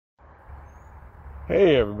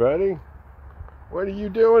Hey everybody, what are you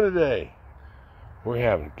doing today? We're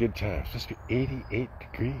having a good time. It's supposed to be 88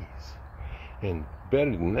 degrees. And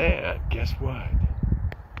better than that, guess what?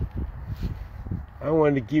 I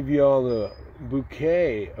wanted to give you all a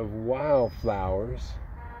bouquet of wildflowers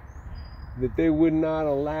that they would not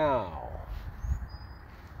allow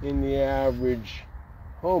in the average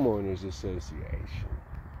homeowners association.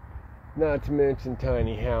 Not to mention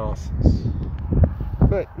tiny houses.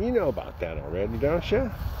 But you know about that already, don't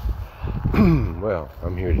you? Well,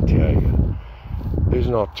 I'm here to tell you, there's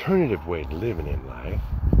an alternative way to living in life,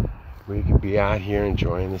 where you can be out here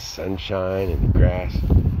enjoying the sunshine and the grass,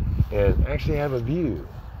 and actually have a view.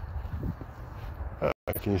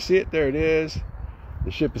 Can you see it? There it is,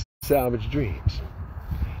 the Ship of Salvaged Dreams.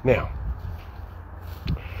 Now,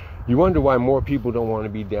 you wonder why more people don't want to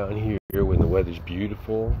be down here when the weather's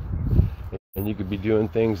beautiful, and you could be doing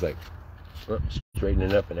things like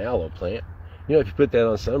straightening up an aloe plant. You know, if you put that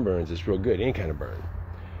on sunburns, it's real good, any kind of burn.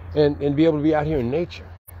 And be able to be out here in nature.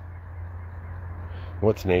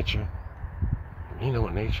 What's nature? You know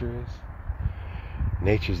what nature is?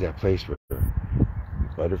 Nature's that place where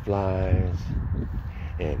butterflies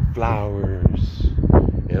and flowers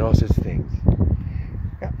and all sorts of things.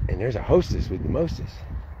 Yeah, and there's a hostess with the mostest.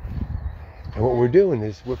 And what we're doing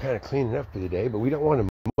is we're kind of cleaning up for the day, but we don't want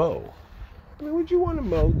to mow. I mean, would you want to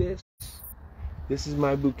mow this? This is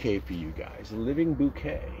my bouquet for you guys, a living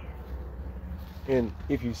bouquet. And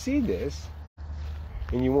if you see this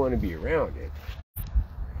and you want to be around it,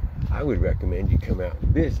 I would recommend you come out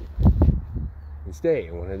and visit and stay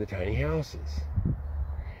in one of the tiny houses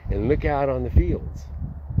and look out on the fields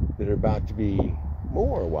that are about to be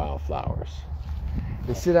more wildflowers,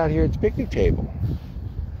 and sit out here at the picnic table,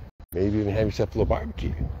 maybe even have yourself a little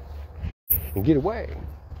barbecue, and get away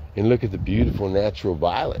and look at the beautiful natural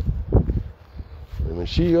violet. And when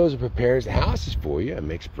she goes and prepares the houses for you and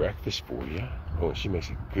makes breakfast for you, oh, she makes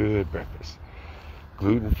a good breakfast.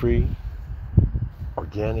 Gluten-free,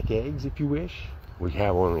 organic eggs if you wish. We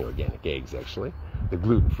have only organic eggs, actually. The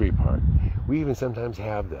gluten-free part. We even sometimes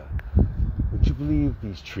have would you believe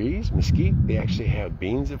these trees, mesquite, they actually have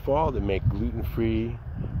beans that fall that make gluten-free,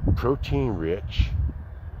 protein-rich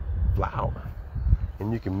flour.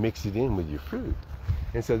 And you can mix it in with your food.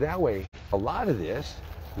 And so that way, a lot of this,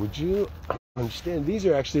 would you understand, these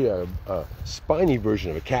are actually a spiny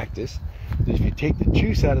version of a cactus. That if you take the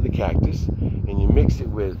juice out of the cactus and you mix it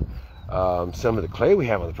with some of the clay we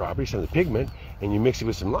have on the property, some of the pigment, and you mix it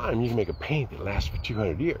with some lime, you can make a paint that lasts for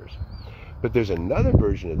 200 years. But there's another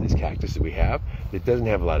version of this cactus that we have that doesn't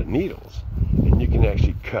have a lot of needles, and you can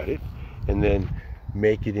actually cut it and then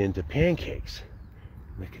make it into pancakes.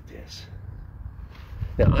 Look at this.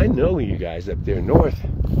 Now, I know you guys up there north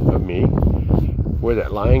of me, where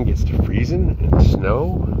that line gets to freezing and the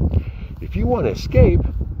snow, if you want to escape,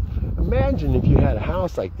 imagine if you had a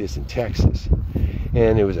house like this in Texas,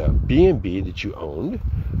 and it was a B&B that you owned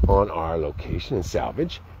on our location in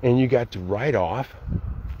Salvage, and you got to write off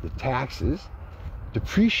the taxes,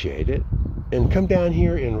 depreciate it, and come down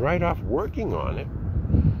here and write off working on it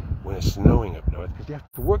when it's snowing up north, because you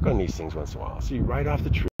have to work on these things once in a while. So you write off the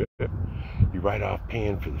trip, you write off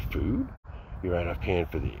paying for the food, you write off paying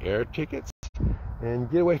for the air tickets, and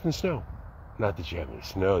get away from the snow. Not that you have any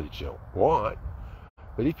snow that you don't want,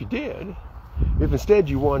 but if you did, if instead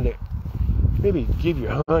you wanted to maybe give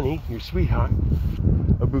your honey, your sweetheart,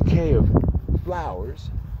 a bouquet of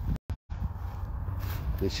flowers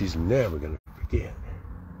that she's never going to forget.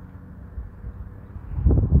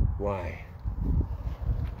 Why?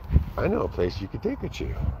 I know a place you could take her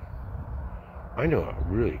to. I know a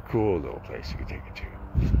really cool little place you could take her to.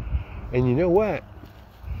 And you know what?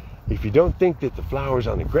 If you don't think that the flowers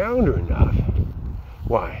on the ground are enough,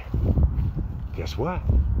 why? Guess what?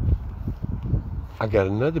 I got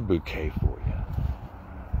another bouquet for you.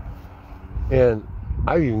 And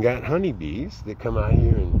I've even got honeybees that come out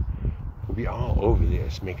here and will be all over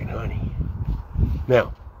this making honey.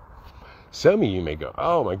 Now, some of you may go,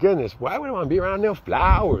 oh my goodness, why would I want to be around no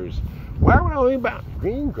flowers? Why would I want to be about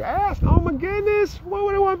green grass? Oh my goodness, what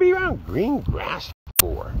would I want to be around green grass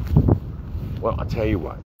for? Well, I'll tell you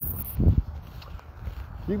what.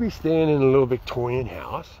 You'd be staying in a little Victorian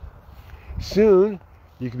house. Soon,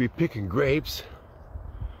 you could be picking grapes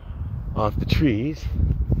off the trees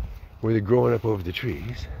where they're growing up over the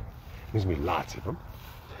trees. There's going to be lots of them.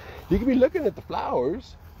 You could be looking at the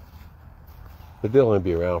flowers, but they'll only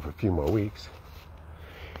be around for a few more weeks.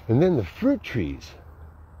 And then the fruit trees.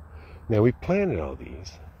 Now, we planted all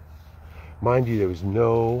these. Mind you, there was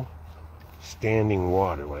no standing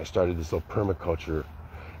water when I started this little permaculture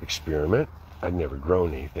experiment. I'd never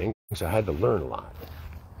grown anything, so I had to learn a lot.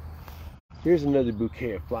 here's another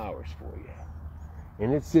bouquet of flowers for you.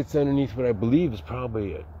 And it sits underneath what I believe is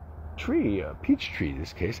probably a tree, a peach tree in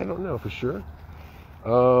this case. I don't know for sure.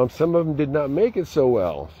 Some of them did not make it so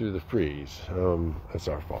well through the freeze. That's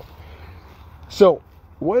our fault. So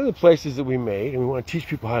one of the places that we made, and we want to teach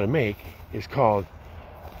people how to make, is called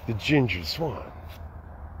the Ginger Swan.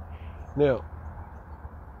 Now,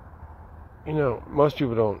 you know, most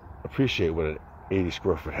people don't appreciate what an 80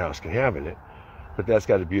 square foot house can have in it, but that's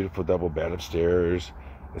got a beautiful double bed upstairs.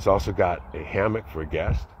 It's also got a hammock for a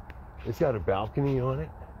guest. It's got a balcony on it.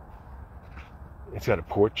 It's got a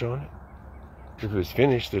porch on it. If it was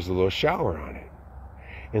finished, there's a little shower on it.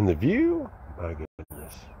 And the view, my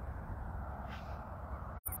goodness.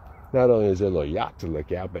 Not only is there a little yacht to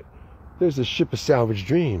look at, but there's the Ship of Salvaged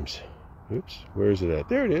Dreams. Oops, where is it at?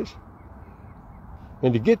 There it is.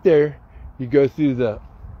 And to get there, you go through the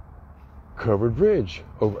covered bridge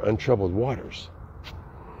over untroubled waters.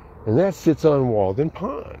 And that sits on Waldon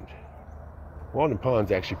Pond. Waldon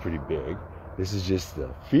Pond's actually pretty big. This is just the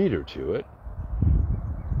feeder to it.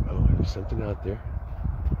 Oh, there's something out there.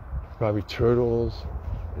 Probably turtles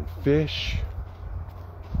and fish.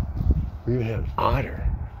 We even have an otter.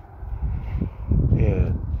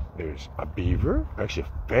 And there's a beaver, actually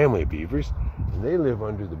a family of beavers, and they live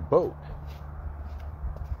under the boat.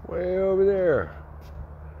 Way over there.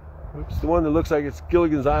 It's the one that looks like it's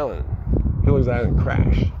Gilligan's Island. Gilligan's Island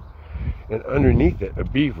crash. And underneath it, a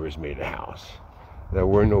beaver has made a house. There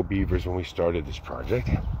were no beavers when we started this project.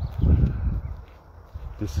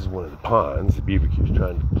 This is one of the ponds. The beaver keeps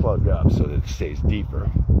trying to plug up so that it stays deeper.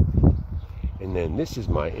 And then this is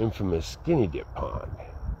my infamous skinny dip pond.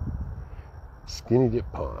 Skinny dip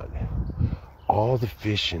pond. All the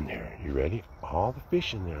fish in there. You ready? All the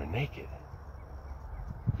fish in there are naked.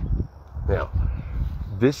 Now,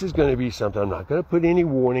 this is going to be something, I'm not going to put any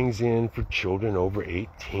warnings in for children over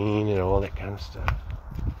 18 and all that kind of stuff.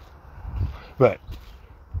 But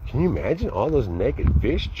can you imagine all those naked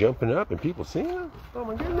fish jumping up and people seeing them? Oh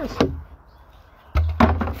my goodness.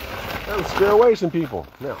 That would scare away some people.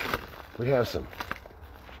 Now, we have some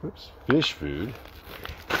fish food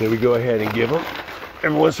that we go ahead and give them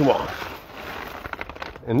every once in a while.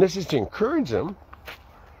 And this is to encourage them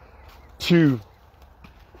to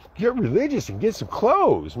get religious and get some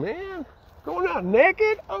clothes, man. Going out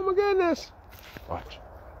naked? Oh my goodness. Watch.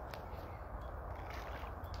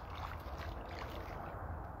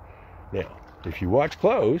 Now, if you watch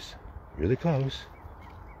close, really close.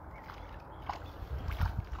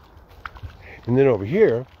 And then over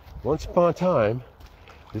here, once upon a time,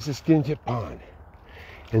 this is Skin Tip Pond.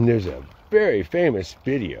 And there's a very famous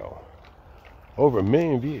video, over 1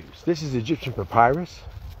 million views. This is Egyptian papyrus.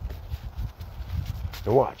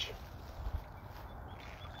 And watch.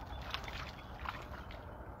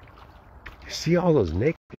 You see all those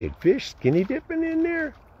naked fish skinny dipping in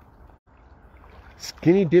there?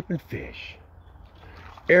 Skinny dipping fish.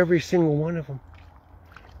 Every single one of them.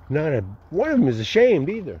 Not a one of them is ashamed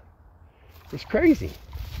either. It's crazy.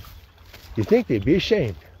 You'd think they'd be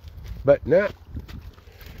ashamed, but not.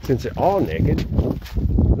 Since they're all naked,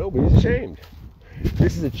 nobody's ashamed.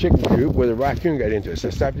 This is a chicken coop where the raccoon got into it, so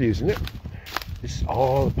I stopped using it. This is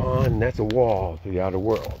all the pond, and that's a wall to the outer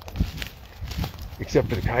world. Except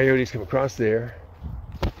for the coyotes come across there,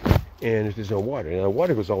 and if there's no water. Now the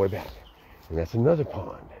water goes all the way back. And that's another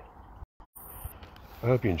pond. I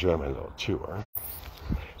hope you enjoy my little tour.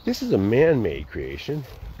 This is a man-made creation,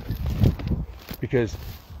 because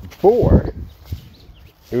before,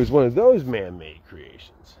 it was one of those man-made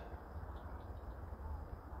creations.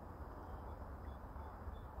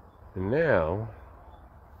 And now,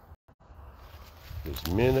 there's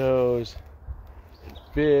minnows and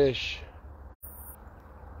fish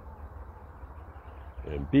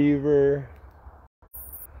and beaver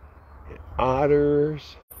and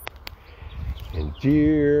otters and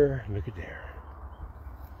deer. Look at there.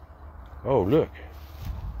 Oh, look.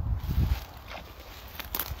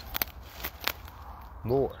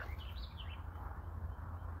 More.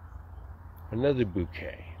 Another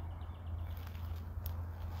bouquet.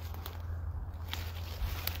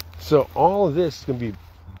 So all of this is going to be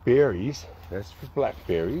berries. That's for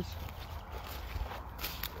blackberries.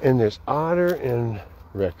 And there's otter and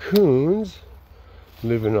raccoons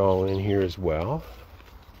living all in here as well.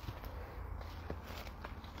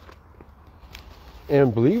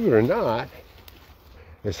 And believe it or not,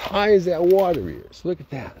 as high as that water is, look at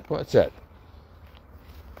that. What's that?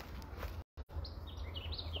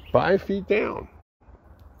 5 feet down.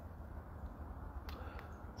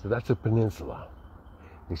 So that's a peninsula.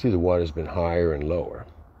 You see the water's been higher and lower.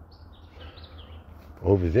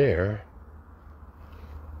 Over there,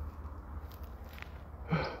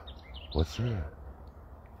 What's that?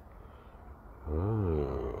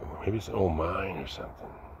 Oh, maybe it's an old mine or something.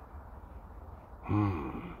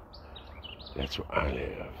 That's where I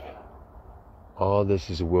live. All this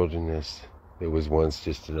is a wilderness. It was once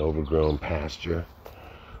just an overgrown pasture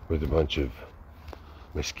with a bunch of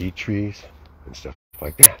mesquite trees and stuff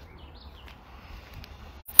like that.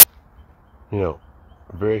 You know,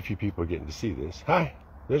 very few people are getting to see this. Hi,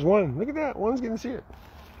 there's one. Look at that. One's getting to see it.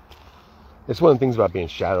 It's one of the things about being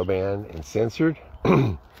shadow banned and censored.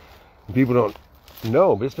 People don't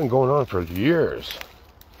know, but it's been going on for years.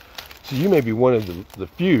 So you may be one of the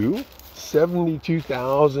few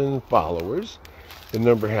 72,000 followers. The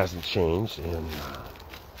number hasn't changed in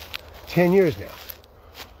 10 years now.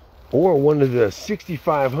 Or one of the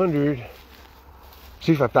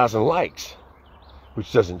 65,000 likes,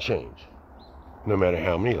 which doesn't change, no matter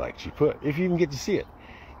how many likes you put, if you even get to see it.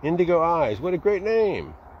 Indigo Eyes, what a great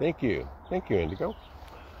name. Thank you. Thank you, Indigo.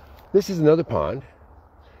 This is another pond.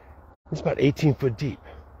 It's about 18 foot deep.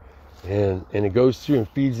 And it goes through and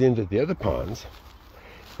feeds into the other ponds.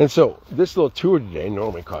 And so this little tour today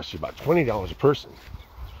normally costs you about $20 a person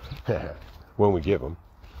when we give them.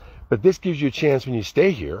 But this gives you a chance when you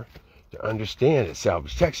stay here to understand at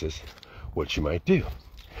Salvage, Texas, what you might do.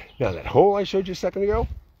 Now that hole I showed you a second ago,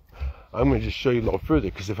 I'm going to just show you a little further,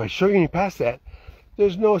 because if I show you any past that,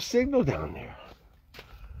 there's no signal down there.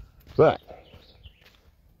 But,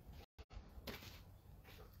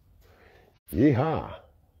 yeehaw.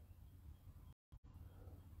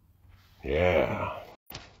 Yeah.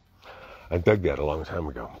 I dug that a long time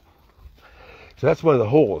ago. So that's one of the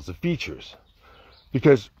holes, the features.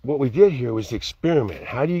 Because what we did here was experiment.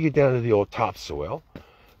 How do you get down to the old topsoil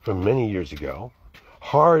from many years ago?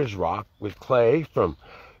 Hard as rock with clay from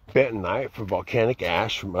bentonite, from volcanic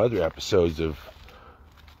ash, from other episodes of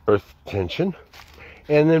earth tension.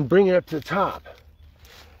 And then bring it up to the top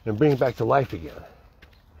and bring it back to life again.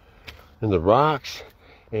 And the rocks,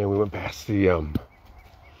 and we went past the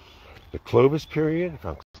Clovis period,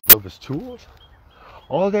 found Clovis tools.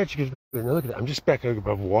 All of that you can look at that. I'm just back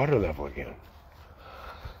above water level again.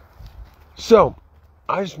 So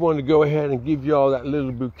I just wanted to go ahead and give you all that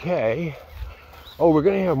little bouquet. Oh, we're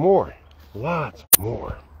going to have more, lots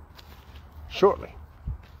more, shortly.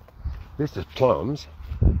 This is plums,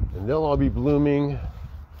 and they'll all be blooming.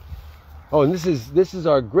 Oh, and this is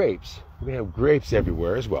our grapes. We have grapes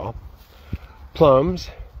everywhere as well. Plums,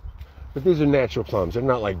 but these are natural plums. They're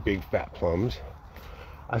not like big fat plums.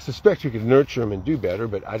 I suspect we could nurture them and do better,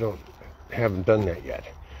 but haven't done that yet.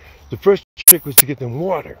 The first trick was to get them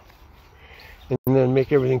water, and then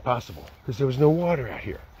make everything possible, because there was no water out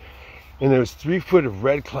here. And there was 3 foot of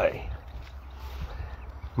red clay.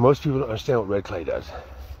 Most people don't understand what red clay does,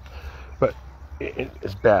 but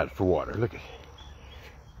it's bad for water. Look at it.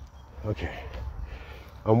 Okay.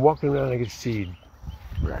 I'm walking around, I can see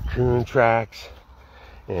raccoon tracks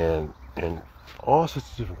and all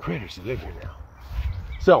sorts of different critters that live here now.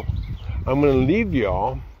 So I'm going to leave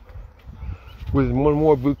y'all with one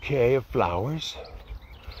more bouquet of flowers,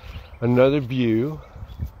 another view.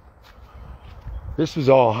 This was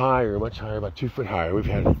all higher, much higher, about 2 foot higher. We've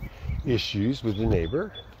had issues with the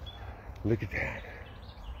neighbor. Look at that.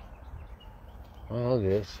 All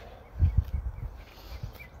this.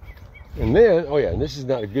 And then, oh yeah, and this is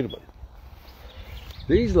not a good one.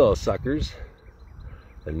 These little suckers,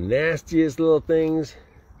 the nastiest little things,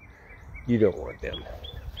 you don't want them.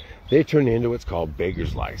 They turn into what's called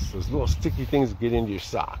beggar's lice. Those little sticky things that get into your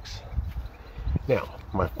socks. Now,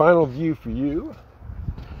 my final view for you,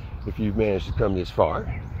 if you've managed to come this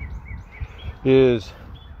far, is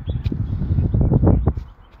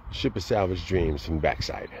Ship of Salvaged Dreams from the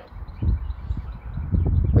backside.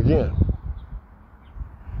 Again,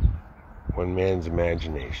 one man's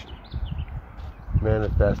imagination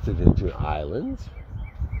manifested into islands,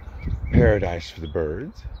 paradise for the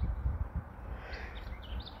birds,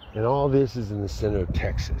 and all this is in the center of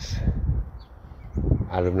Texas,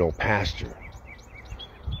 out of an old pasture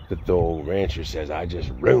that the old rancher says, I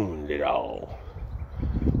just ruined it all.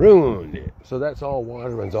 Ruined it. So that's all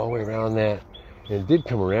water, runs all the way around that. And it did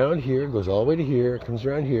come around here, goes all the way to here, comes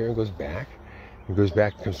around here, and goes back. It goes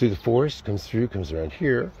back, comes through the forest, comes through, comes around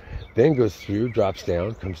here, then goes through, drops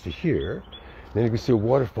down, comes to here. Then it goes through a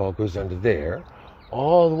waterfall, goes down to there,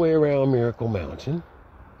 all the way around Miracle Mountain.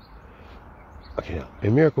 Okay, now,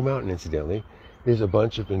 in Miracle Mountain, incidentally, is a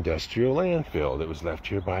bunch of industrial landfill that was left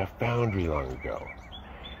here by a foundry long ago.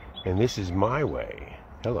 And this is my way,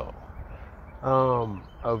 hello,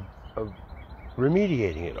 of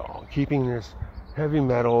remediating it all, keeping this heavy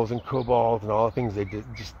metals and cobalt and all the things they did,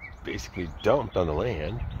 just basically dumped on the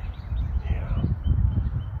land. Yeah.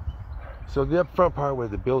 So the up front part where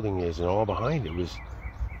the building is and all behind it was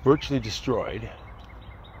virtually destroyed,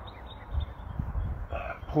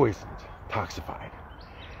 poisoned, toxified.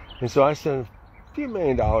 And so I spent a few $1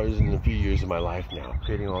 million in a few years of my life now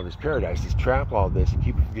creating all this paradise, to trap all this and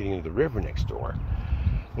keep it from getting into the river next door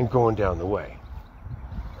and going down the way.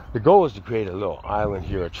 The goal is to create a little island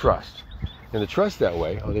here, a trust. And the trust that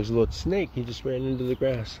way, oh, there's a little snake, he just ran into the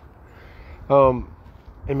grass. And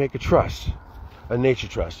make a trust, a nature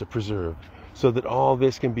trust, a preserve, so that all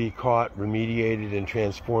this can be caught, remediated, and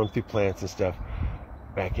transformed through plants and stuff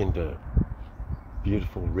back into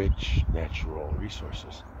beautiful, rich, natural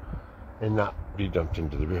resources, and not be dumped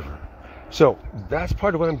into the river. So that's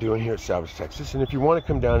part of what I'm doing here at Salvage Texas. And if you want to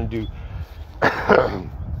come down and do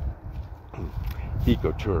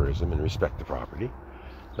ecotourism and respect the property,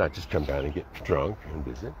 not just come down and get drunk and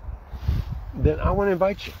visit, then I want to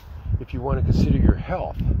invite you, if you want to consider your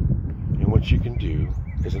health and what you can do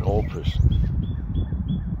as an old person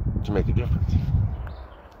to make a difference.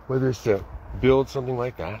 Whether it's to build something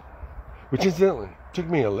like that, which incidentally took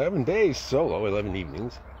me 11 days solo, 11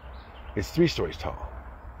 evenings. It's 3 stories tall.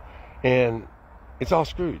 And it's all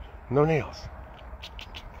screwed, no nails.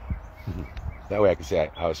 That way I can say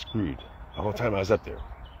I was screwed the whole time I was up there.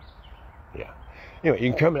 Yeah. Anyway,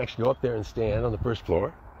 you can come and actually go up there and stand on the 1st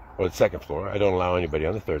floor or the 2nd floor. I don't allow anybody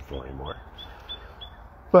on the 3rd floor anymore.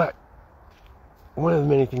 But one of the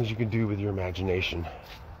many things you can do with your imagination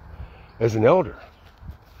as an elder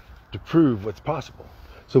to prove what's possible.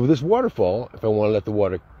 So with this waterfall, if I want to let the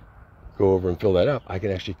water go over and fill that up, I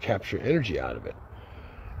can actually capture energy out of it.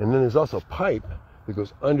 And then there's also a pipe that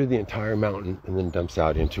goes under the entire mountain and then dumps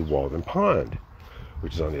out into Waldon Pond,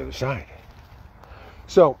 which is on the other side.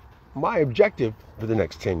 So my objective for the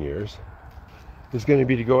next 10 years is going to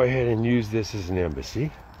be to go ahead and use this as an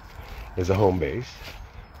embassy, as a home base,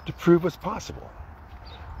 to prove what's possible.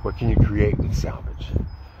 What can you create with salvage?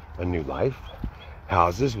 A new life,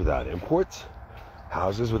 houses without imports,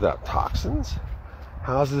 houses without toxins,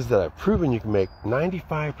 houses that I've proven you can make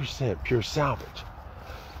 95% pure salvage.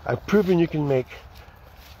 I've proven you can make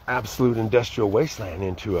absolute industrial wasteland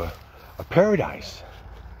into a paradise.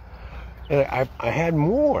 And I had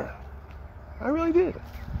more. I really did.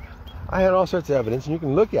 I had all sorts of evidence, and you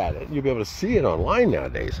can look at it. You'll be able to see it online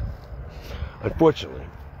nowadays. Unfortunately,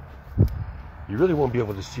 you really won't be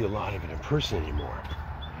able to see a lot of it in person anymore.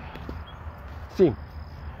 See,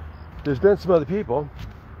 there's been some other people.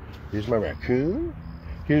 Here's my raccoon.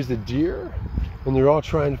 Here's the deer. And they're all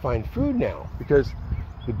trying to find food now because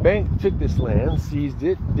the bank took this land, seized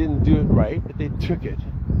it, didn't do it right, but they took it.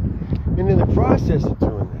 And in the process of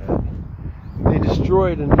doing that, they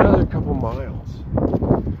destroyed another couple miles.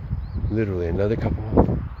 Literally another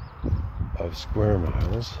couple of square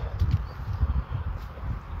miles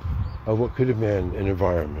of what could have been an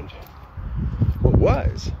environment. What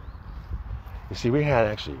was? You see, we had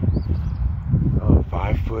actually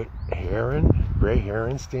 5-foot heron, gray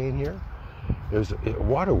heron staying here. It was a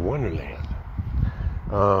water wonderland.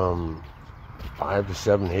 5 to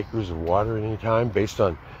 7 acres of water at any time, based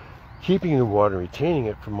on keeping the water, retaining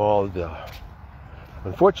it from all the,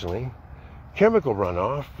 unfortunately, chemical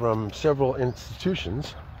runoff from several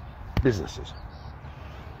institutions, businesses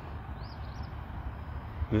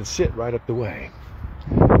that sit right up the way.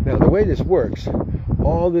 Now, the way this works,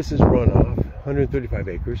 all this is runoff, 135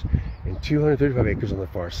 acres, and 235 acres on the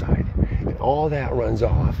far side. And all that runs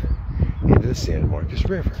off into the San Marcos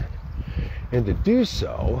River. And to do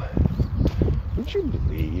so, would you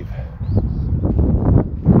believe,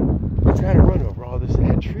 it's got to run over all this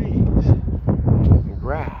dead trees and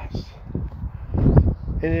grass.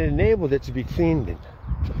 And it enabled it to be cleaned and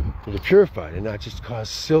to purified and not just cause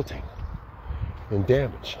silting and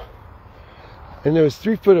damage. And there was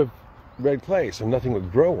 3 foot of red clay, so nothing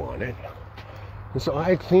would grow on it. And so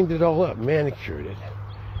I cleaned it all up, manicured it,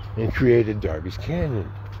 and created Darby's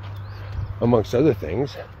Canyon. Amongst other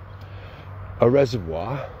things, a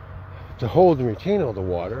reservoir to hold and retain all the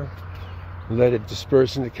water, let it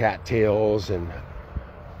disperse into cattails and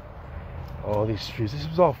all these trees. This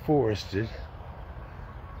was all forested.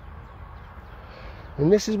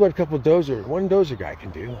 And this is what one dozer guy can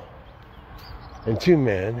do. And 2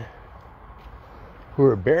 men who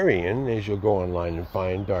are burying, as you'll go online and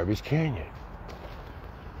find, Darby's Canyon.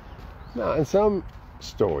 Now, in some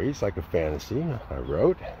stories, like a fantasy I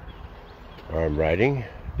wrote, or I'm writing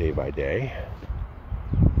day by day,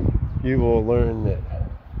 you will learn that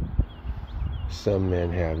some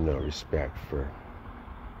men have no respect for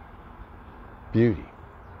beauty.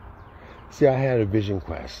 See, I had a vision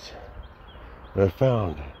quest, and I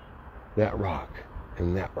found that rock,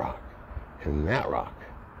 and that rock, and that rock.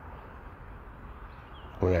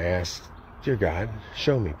 When I asked dear God,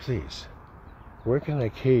 show me, please. Where can I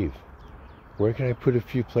cave? Where can I put a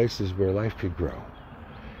few places where life could grow?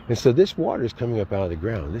 And so this water is coming up out of the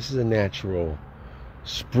ground. This is a natural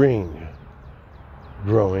spring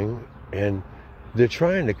growing, and they're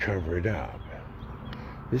trying to cover it up.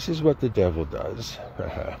 This is what the devil does,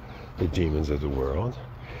 the demons of the world.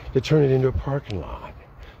 They turn it into a parking lot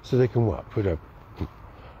so they can what? Put up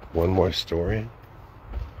one more story.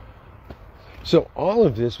 So all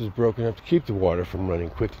of this was broken up to keep the water from running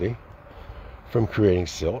quickly, from creating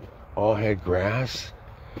silt. All had grass,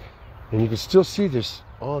 and you can still see this.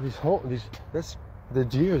 All these holes. That's the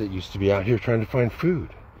deer that used to be out here trying to find food.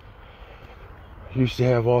 Used to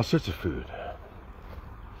have all sorts of food.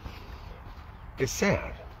 It's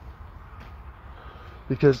sad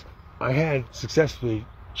because I had successfully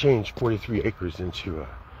changed 43 acres into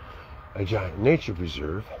a giant nature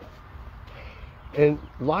preserve, and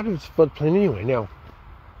a lot of it's floodplain anyway. Now,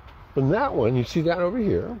 from that one, you see that over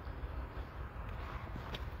here.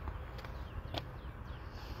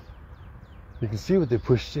 You can see what they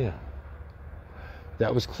pushed in.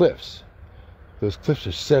 That was cliffs. Those cliffs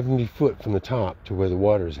are 70 foot from the top to where the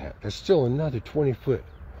water is at. There's still another 20 foot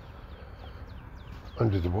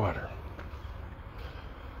under the water.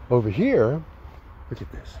 Over here, look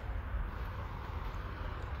at this.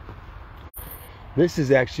 This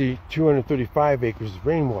is actually 235 acres of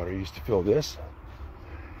rainwater used to fill this.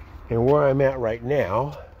 And where I'm at right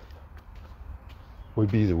now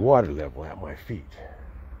would be the water level at my feet.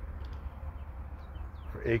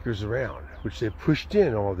 For acres around, which they pushed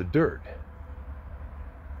in all the dirt.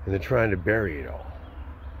 And they're trying to bury it all.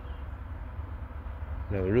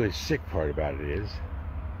 Now the really sick part about it is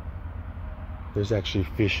there's actually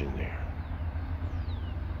fish in there.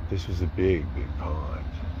 This was a big, big pond.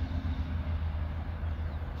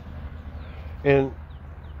 And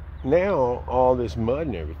now all this mud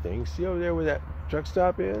and everything, see over there where that truck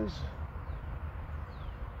stop is?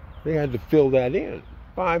 They had to fill that in.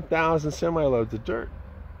 5,000 semi-loads of dirt.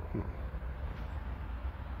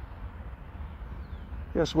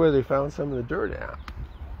 Guess where they found some of the dirt at?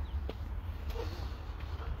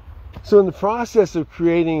 So in the process of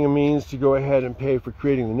creating a means to go ahead and pay for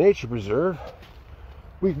creating the nature preserve,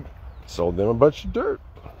 we sold them a bunch of dirt.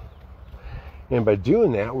 And by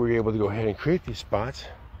doing that, we were able to go ahead and create these spots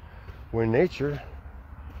where nature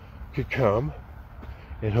could come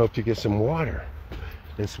and hope to get some water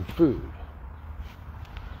and some food.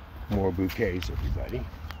 More bouquets, everybody.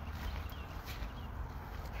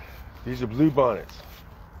 These are bluebonnets.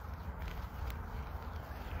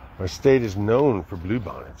 Our state is known for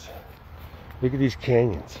bluebonnets. Look at these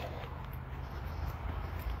canyons.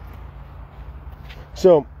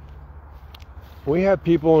 So, we have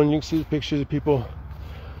people, and you can see the pictures of people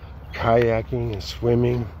kayaking and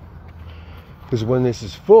swimming. Because when this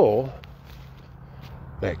is full,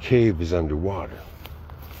 that cave is underwater.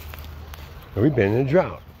 And we've been in a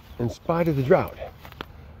drought. In spite of the drought,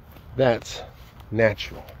 that's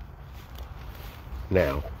natural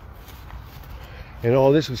now. And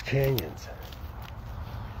all this was canyons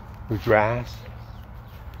with grass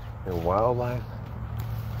and wildlife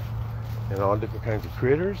and all different kinds of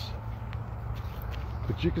critters.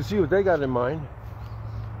 But you can see what they got in mind.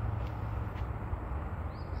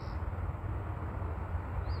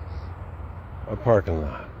 A parking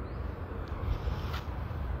lot.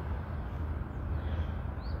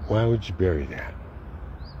 Why would you bury that?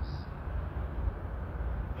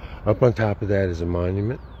 Up on top of that is a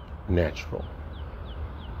monument, natural.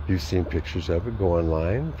 You've seen pictures of it, go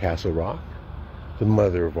online, Castle Rock, the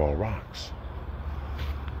mother of all rocks.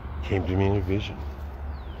 Came to me in a vision.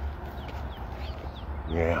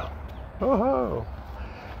 Yeah. Oh,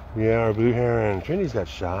 yeah, our blue heron. Trinity's got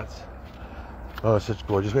shots. Oh, such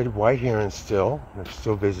gorgeous. We have white herons still. They're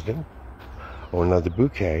still visiting. Oh, another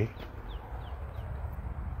bouquet.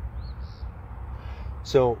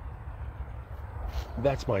 So,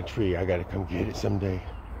 that's my tree. I gotta come get it someday.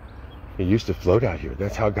 It used to float out here.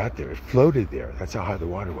 That's how it got there. It floated there. That's how high the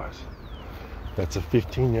water was. That's a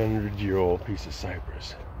 1,500-year-old piece of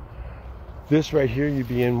cypress. This right here, you'd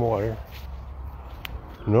be in water.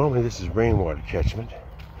 Normally, this is rainwater catchment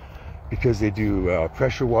because they do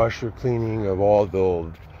pressure washer cleaning of all the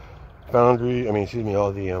old all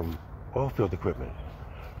the oil field equipment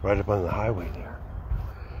right up on the highway there.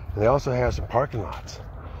 And they also have some parking lots.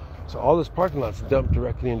 So all those parking lots dump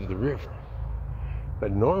directly into the river.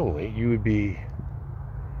 But normally you would be,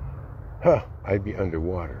 I'd be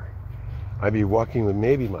underwater. I'd be walking with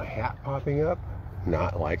maybe my hat popping up.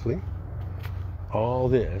 Not likely. All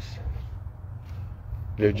this,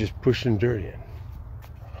 they're just pushing dirt in.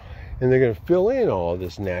 And they're going to fill in all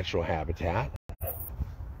this natural habitat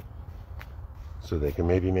so they can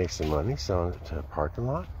maybe make some money selling it to a parking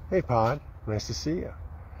lot. Hey, Pod, nice to see you.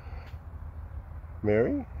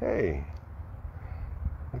 Mary, hey,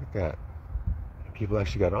 look at that. People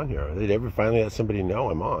actually got on here. They'd ever finally let somebody know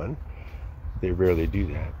I'm on. They rarely do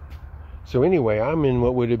that. So anyway, I'm in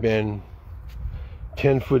what would have been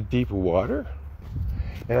 10 foot deep of water.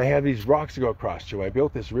 And I have these rocks to go across to. I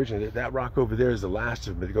built this originally. That rock over there is the last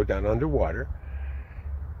of them to go down underwater.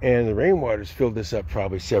 And the rainwater's filled this up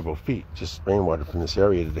probably several feet. Just rainwater from this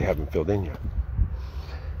area that they haven't filled in yet.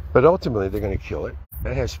 But ultimately, they're going to kill it.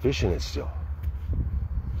 That has fish in it still.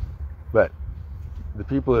 But the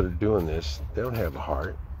people that are doing this, they don't have a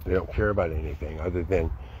heart. They don't care about anything other than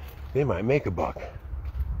they might make a buck.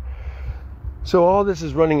 So all this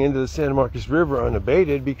is running into the San Marcos River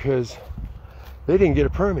unabated because they didn't get a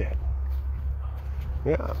permit.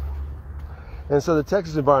 Yeah. And so the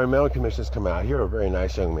Texas Environmental Commission has come out here, a very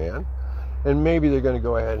nice young man, and maybe they're going to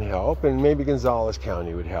go ahead and help, and maybe Gonzales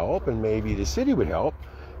County would help, and maybe the city would help,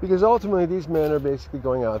 because ultimately these men are basically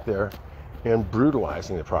going out there and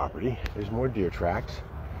brutalizing the property. There's more deer tracks.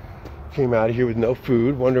 Came out of here with no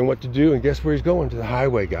food, wondering what to do, and guess where he's going? To the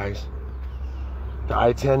highway, guys. To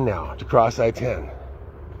I-10 now, to cross I-10.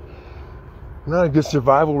 Not a good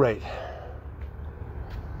survival rate.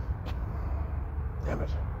 Damn it.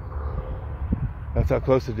 That's how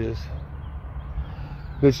close it is.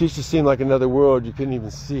 This used to seem like another world. You couldn't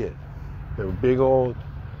even see it. There were big old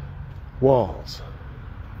walls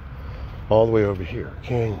all the way over here,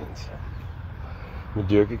 canyons. The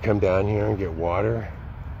deer could come down here and get water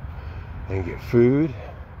and get food,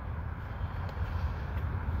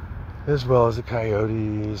 as well as the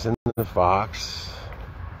coyotes and the fox,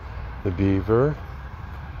 the beaver.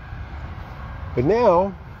 But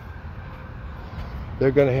now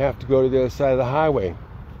they're going to have to go to the other side of the highway.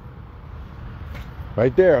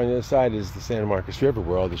 Right there on the other side is the San Marcos River,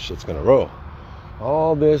 where all this shit's going to roll.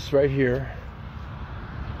 All this right here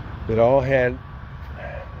that all had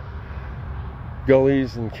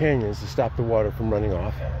gullies and canyons to stop the water from running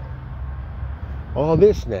off. All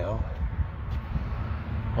this now,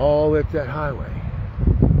 all up that highway.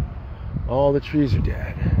 All the trees are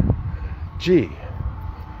dead. Gee,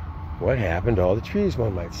 what happened to all the trees,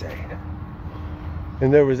 one might say?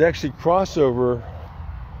 And there was actually crossover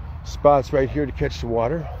spots right here to catch the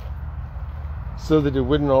water so that it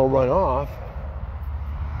wouldn't all run off.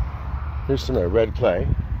 Here's some red clay.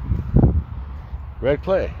 Red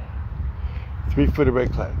clay. 3 foot of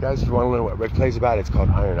red clay. Guys, if you want to learn what red clay is about, it's called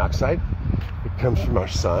iron oxide. It comes from our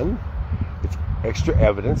sun. It's extra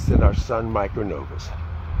evidence that our sun micronovas.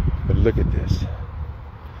 But look at this.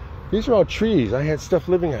 These are all trees. I had stuff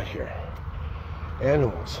living out here.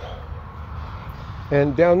 Animals.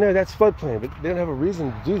 And down there, that's floodplain, but they don't have a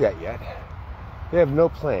reason to do that yet. They have no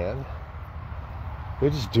plan.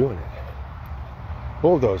 They're just doing it.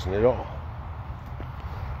 Bulldozing it all.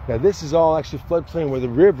 Now this is all actually floodplain where the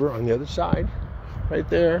river on the other side, right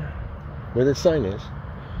there, where the sign is,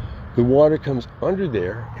 the water comes under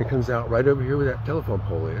there and comes out right over here where that telephone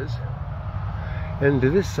pole is. And to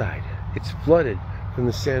this side, it's flooded from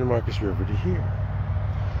the San Marcos River to here.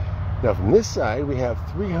 Now from this side, we have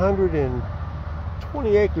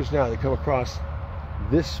 320 acres now that come across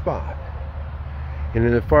this spot. And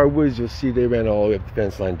in the far woods, you'll see they ran all the way up the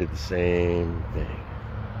fence line, did the same thing.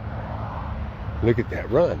 Look at that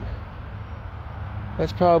run.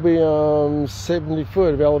 That's probably 70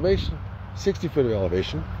 foot of elevation, 60 foot of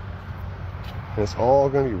elevation. And it's all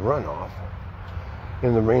going to be runoff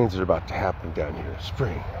in the rains that are about to happen down here in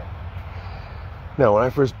spring. Now, when I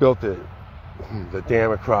first built the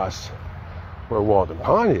dam across where Waldon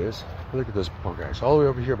Pond is, look at those poor guys, all the way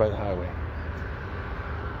over here by the highway.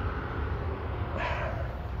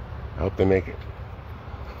 I hope they make it.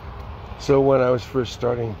 So when I was first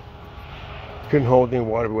starting, couldn't hold any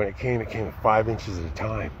water, but when it came at 5 inches at a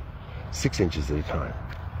time, 6 inches at a time,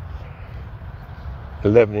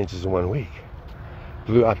 11 inches in 1 week.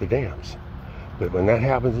 Blew out the dams. But when that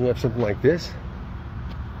happens and you have something like this,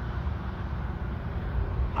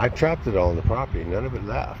 I trapped it all in the property. None of it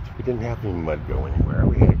left. We didn't have any mud go anywhere.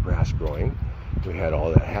 We had grass growing. We had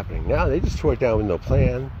all that happening. Now they just tore it down with no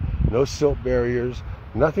plan, no silt barriers,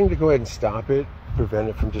 nothing to go ahead and stop it, prevent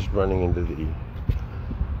it from just running into the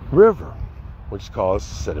river, which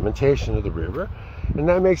causes sedimentation of the river. And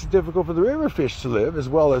that makes it difficult for the river fish to live, as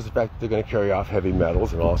well as the fact that they're going to carry off heavy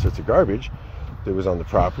metals and all sorts of garbage that was on the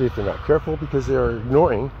property if they're not careful, because they are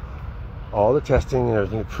ignoring all the testing and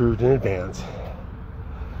everything approved in advance.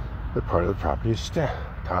 But part of the property is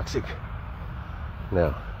toxic.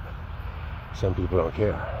 Now, some people don't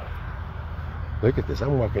care. Look at this.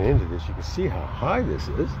 I'm walking into this. You can see how high this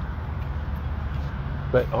is.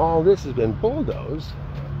 But all this has been bulldozed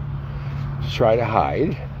to try to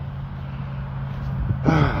hide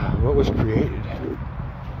what was created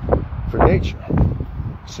for nature's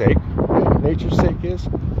sake. Nature's sake is,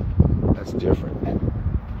 that's different.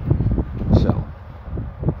 So,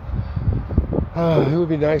 it would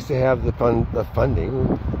be nice to have the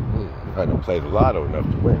funding. I don't play the lotto enough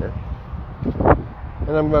to win it.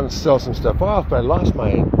 And I'm going to sell some stuff off, but I lost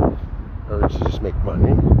my urge to just make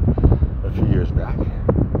money a few years back.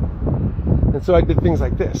 And so I did things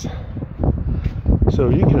like this. So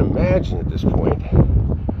you can imagine at this point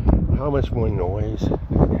how much more noise.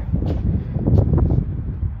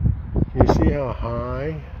 You see how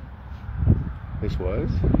high this was?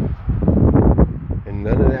 And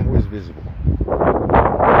none of that was visible. The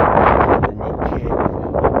remote canyon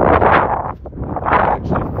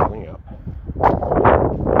actually filling up.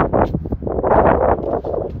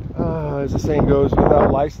 As the saying goes,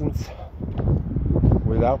 without license,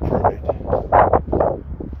 without permit,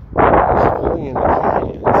 it's filling in the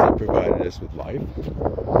canyons that provided us with life.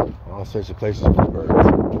 All sorts of places for birds.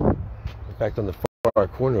 In fact, on the far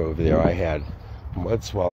corner over there, I had mud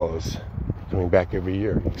swallows coming back every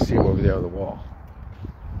year. You can see them over there on the wall.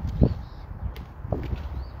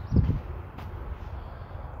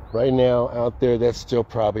 Right now, out there, that's still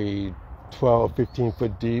probably 12, 15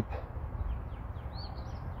 foot deep.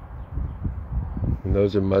 And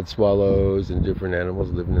those are mud swallows and different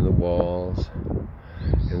animals living in the walls.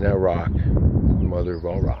 And that rock, the mother of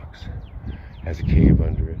all rocks, has a cave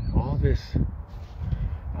under it. All this,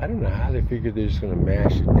 I don't know how they figured they're just going to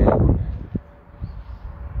mash it down.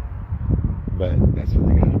 But that's what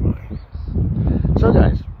they got in mind. So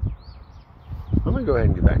guys, I'm going to go ahead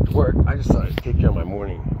and get back to work. I just thought I'd take you on my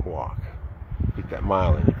morning walk. Get that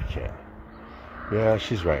mile in if you can. Yeah,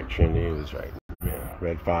 she's right. Trinity was right. Yeah,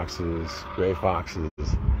 red foxes, gray foxes.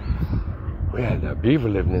 We had beaver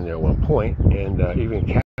living in there at one point, and even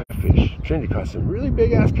catfish. Trinity caught some really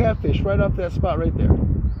big ass catfish right off that spot right there.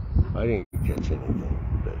 I didn't catch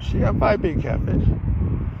anything, but she got 5 big catfish.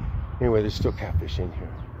 Anyway, there's still catfish in here.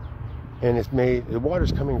 And it's made, the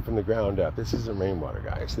water's coming from the ground up. This isn't rainwater,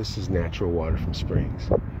 guys. This is natural water from springs.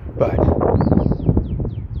 But,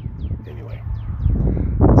 anyway,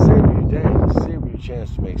 savor your day. Savor your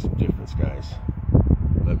chance to make some difference, guys.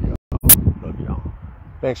 Love y'all. Love y'all.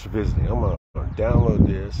 Thanks for visiting. I'm going to download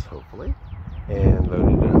this, hopefully, and load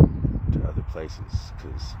it up to other places,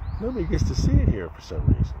 because nobody gets to see it here for some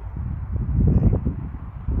reason.